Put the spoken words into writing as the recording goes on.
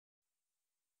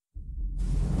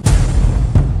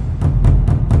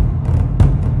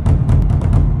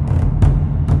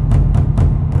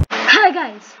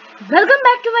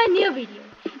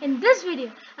this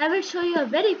video, I will show you a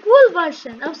very cool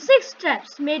version of 6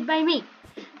 traps made by me.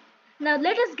 Now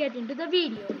let us get into the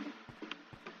video.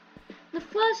 The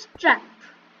first trap.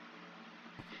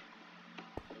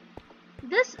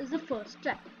 This is the first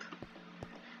trap.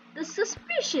 The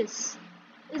suspicious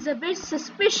is a bit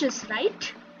suspicious,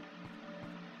 right?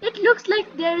 It looks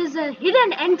like there is a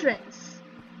hidden entrance,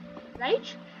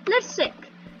 right? Let's check,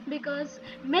 because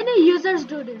many users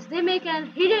do this. They make a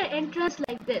hidden entrance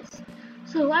like this.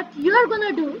 So what you are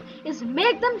gonna do is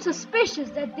make them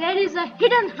suspicious that there is a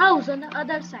hidden house on the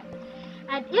other side.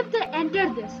 And if they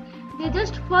enter this, they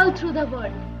just fall through the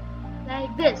world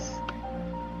like this.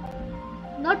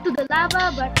 Not to the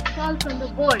lava, but fall from the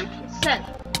world itself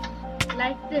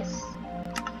like this.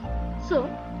 So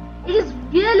it is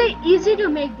really easy to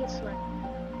make this one.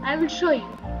 I will show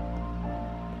you.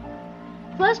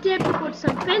 First you have to put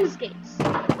some fence gates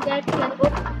that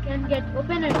can get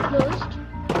open and closed.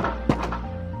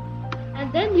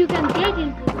 And then you can get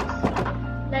into this.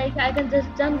 Like I can just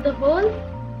jump the hole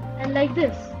and like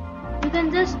this. You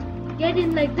can just get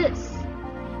in like this.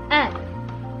 And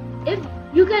if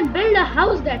you can build a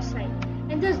house that side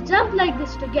and just jump like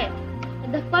this to get.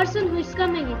 And the person who is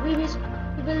coming in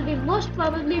will be most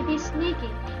probably be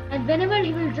sneaking. And whenever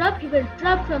he will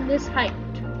drop from this height.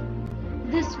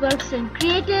 This works in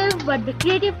creative, but the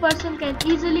creative person can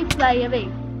easily fly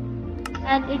away.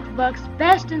 And it works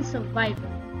best in survival.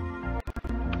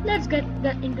 Let's get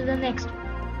into the next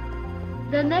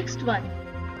one. The next one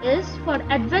is for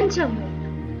adventure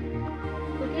mode.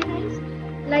 Okay guys?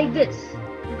 Like this.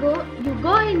 You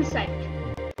go inside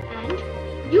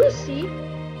and you see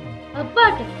a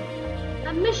button,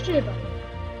 a mystery button.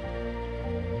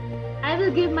 I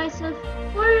will give myself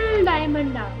full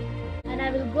diamond now and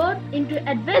I will go into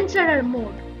adventurer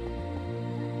mode.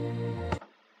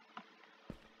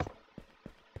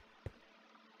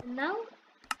 And now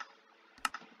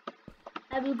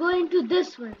I will go into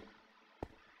this one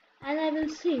and I will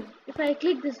see if I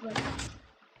click this button,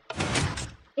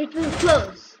 it will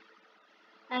close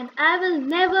and I will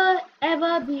never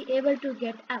ever be able to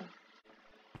get out.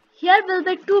 Here will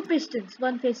be 2 pistons,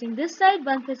 one facing this side,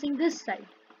 one facing this side.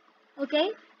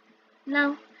 Okay,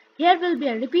 now here will be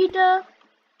a repeater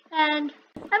and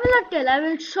I will not tell, I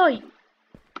will show you.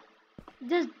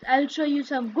 I'll show you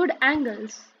some good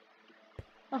angles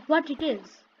of what it is.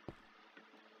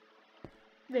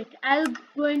 Wait, I'll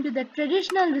go into the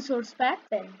traditional resource pack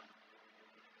then.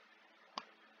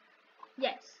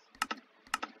 Yes.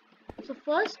 So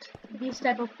first, these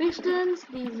type of pistons,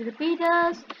 these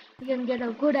repeaters, you can get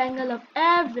a good angle of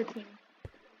everything.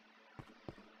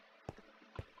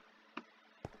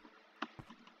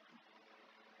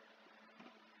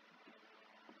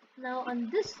 Now on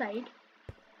this side,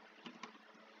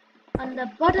 on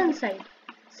the bottom side,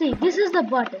 see this is the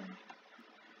bottom.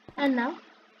 And now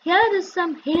here is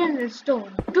some hidden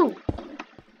redstone too.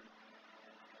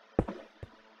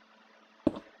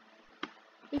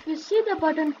 If you see the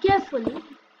button carefully,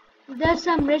 there's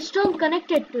some redstone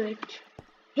connected to it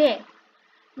here.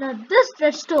 Now this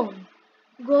redstone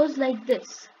goes like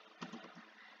this.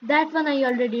 That one I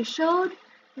already showed.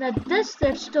 Now this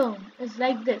redstone is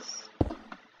like this.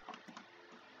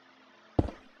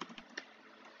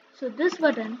 So this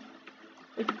button,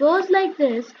 it goes like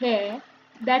this here.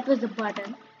 That was the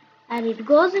button. And it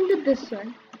goes into this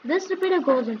one. This repeater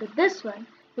goes into this one,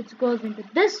 which goes into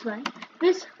this one,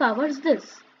 which powers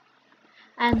this.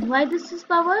 And why this is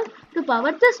powered? To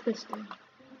power this piston.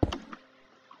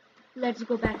 Let's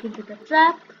go back into the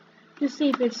trap to see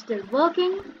if it's still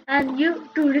working. And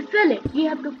to refill it, you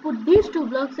have to put these 2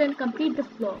 blocks and complete the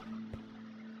floor.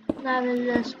 Now I will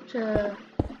just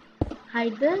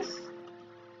hide this.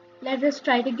 Let us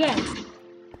try it again.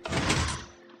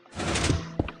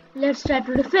 Let's try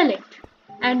to refill it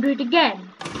and do it again.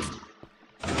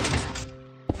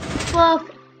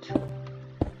 Perfect.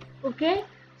 Okay,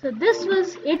 so this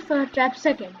was it for trap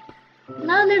 2nd.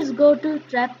 Now let's go to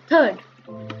trap 3rd.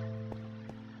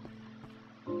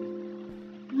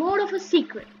 Mode of a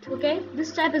secret. Okay,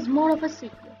 this trap is mode of a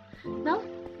secret. Now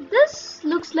this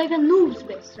looks like a noob's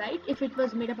base, right? If it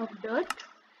was made up of dirt.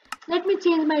 Let me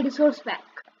change my resource pack.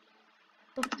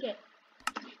 Okay,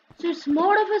 so it's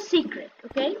mode of a secret.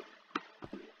 Okay,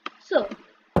 so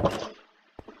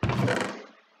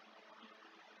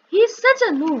he's such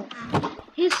a noob.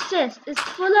 His chest is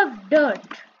full of dirt.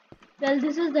 Well,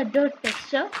 this is the dirt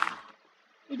texture.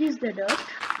 It is the dirt.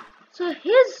 So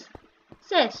his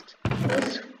chest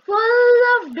is full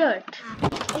of dirt.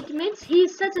 It means he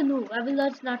is such a noob. I will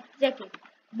not check it.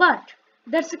 But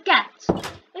there's a catch.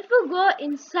 If you go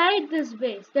inside this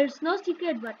base, there's no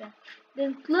secret button.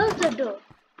 Then close the door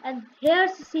and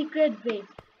here's the secret base.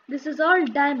 This is all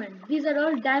diamond. These are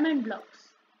all diamond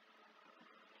blocks.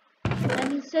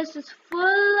 And his chest is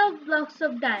full of blocks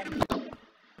of diamond.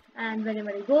 And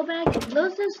whenever you go back, you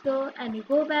close this door and you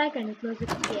go back and you close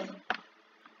it again.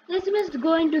 Let's just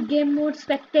go into game mode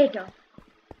spectator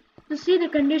to see the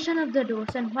condition of the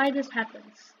doors and why this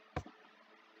happens.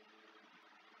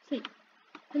 See,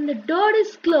 when the door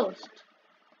is closed,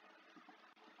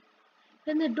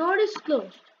 then the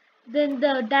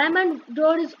diamond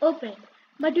door is open,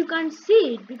 but you can't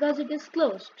see it because it is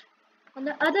closed. On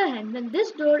the other hand, when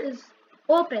this door is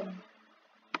open,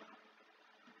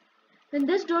 then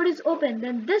this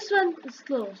one is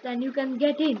closed and you can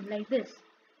get in like this.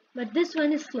 But this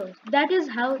one is closed. That is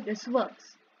how this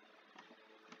works.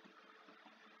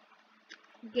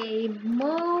 Game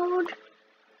mode,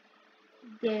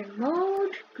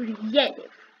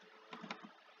 creative.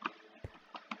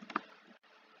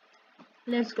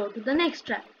 Let's go to the next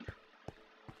trap.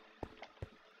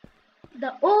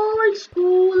 The old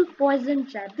school poison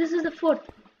trap. This is the fourth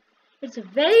one. It's a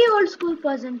very old school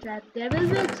poison trap. There will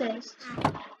be a chest,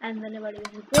 and whenever you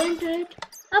go into it,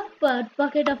 a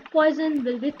bucket of poison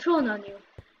will be thrown on you.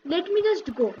 Let me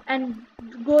just go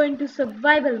into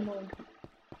survival mode.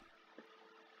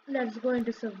 Let's go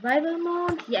into survival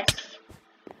mode. Yes.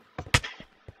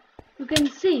 You can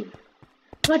see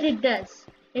what it does.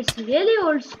 It's really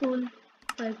old school.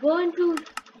 If I go into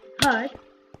hut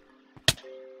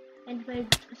and if I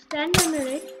stand under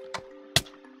it,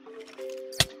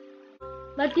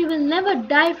 but you will never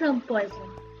die from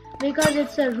poison because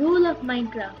it's a rule of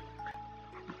Minecraft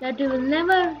that you will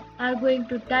never are going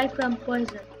to die from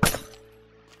poison.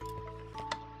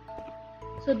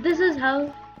 So this is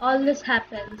how all this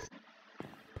happens.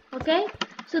 Okay,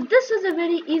 so this is a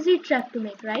very easy trap to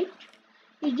make, right?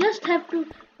 You just have to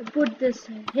put this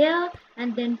here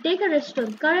and then take a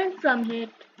redstone current from it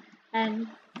and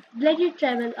let it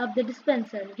travel up the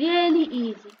dispenser. Really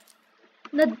easy.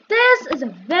 Now this is a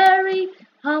very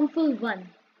harmful one,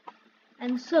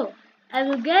 and so I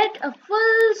will get a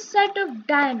full set of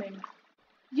diamonds.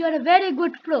 You are a very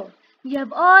good pro. You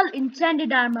have all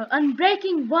enchanted armor,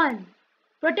 unbreaking 1,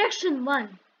 protection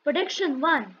 1,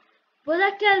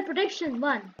 projectile protection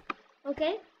 1.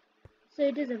 Okay, so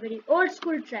it is a very old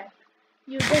school trap.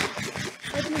 Let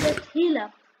me just heal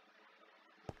up.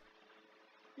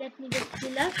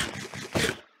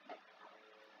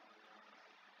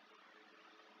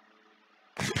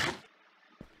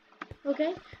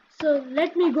 Okay, so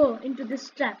let me go into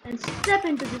this trap and step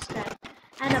into this trap,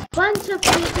 and a bunch of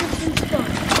creatures will spawn.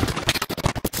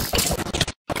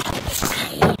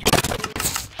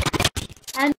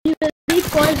 And you will be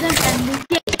poisoned and be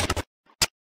killed.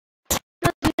 So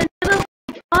you can never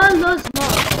fight all those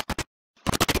mobs.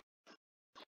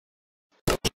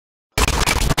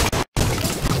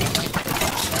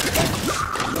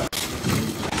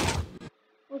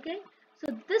 Okay,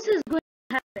 so this is going to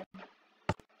happen.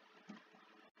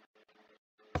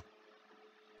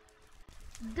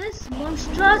 This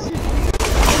monstrosity is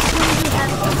going to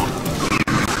happen.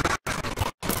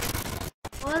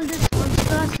 All this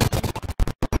monstrosity.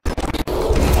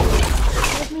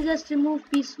 Let me just remove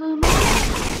peaceful mode.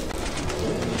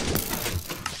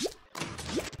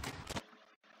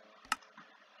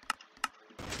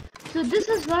 So this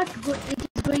is what it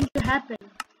is going to happen.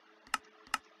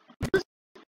 Those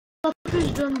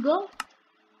pufferfish don't go.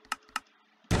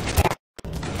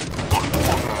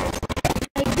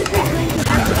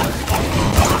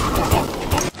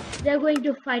 They're going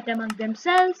to fight among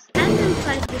themselves and then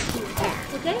fight with you.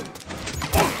 Okay?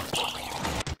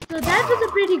 So that was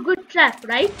a pretty good trap,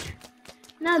 right?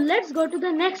 Now let's go to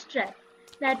the next trap.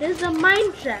 That is the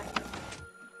mine trap.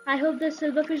 I hope the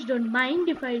silverfish don't mind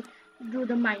if I do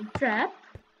the mine trap.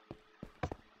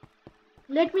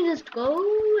 Let me just go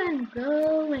and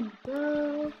go and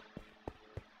go.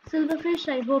 Silverfish,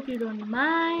 I hope you don't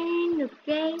mind.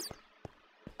 Okay?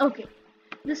 Okay.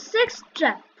 The sixth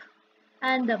trap.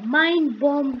 And the mine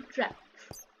bomb trap.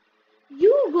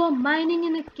 You go mining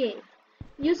in a cave.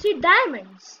 You see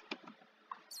diamonds.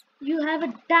 You have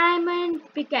a diamond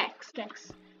pickaxe.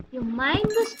 You mine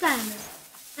this diamond,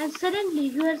 and suddenly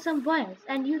you hear some voice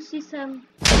and you see some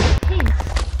things.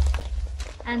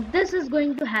 And this is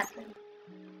going to happen,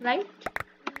 right?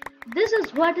 This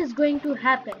is what is going to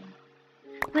happen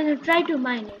when you try to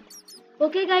mine it.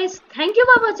 Okay guys, thank you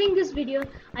for watching this video.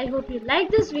 I hope you liked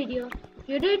this video. If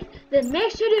you did, then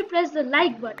make sure you press the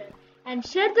like button and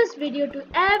share this video to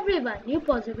everyone you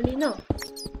possibly know.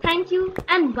 Thank you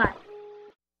and bye.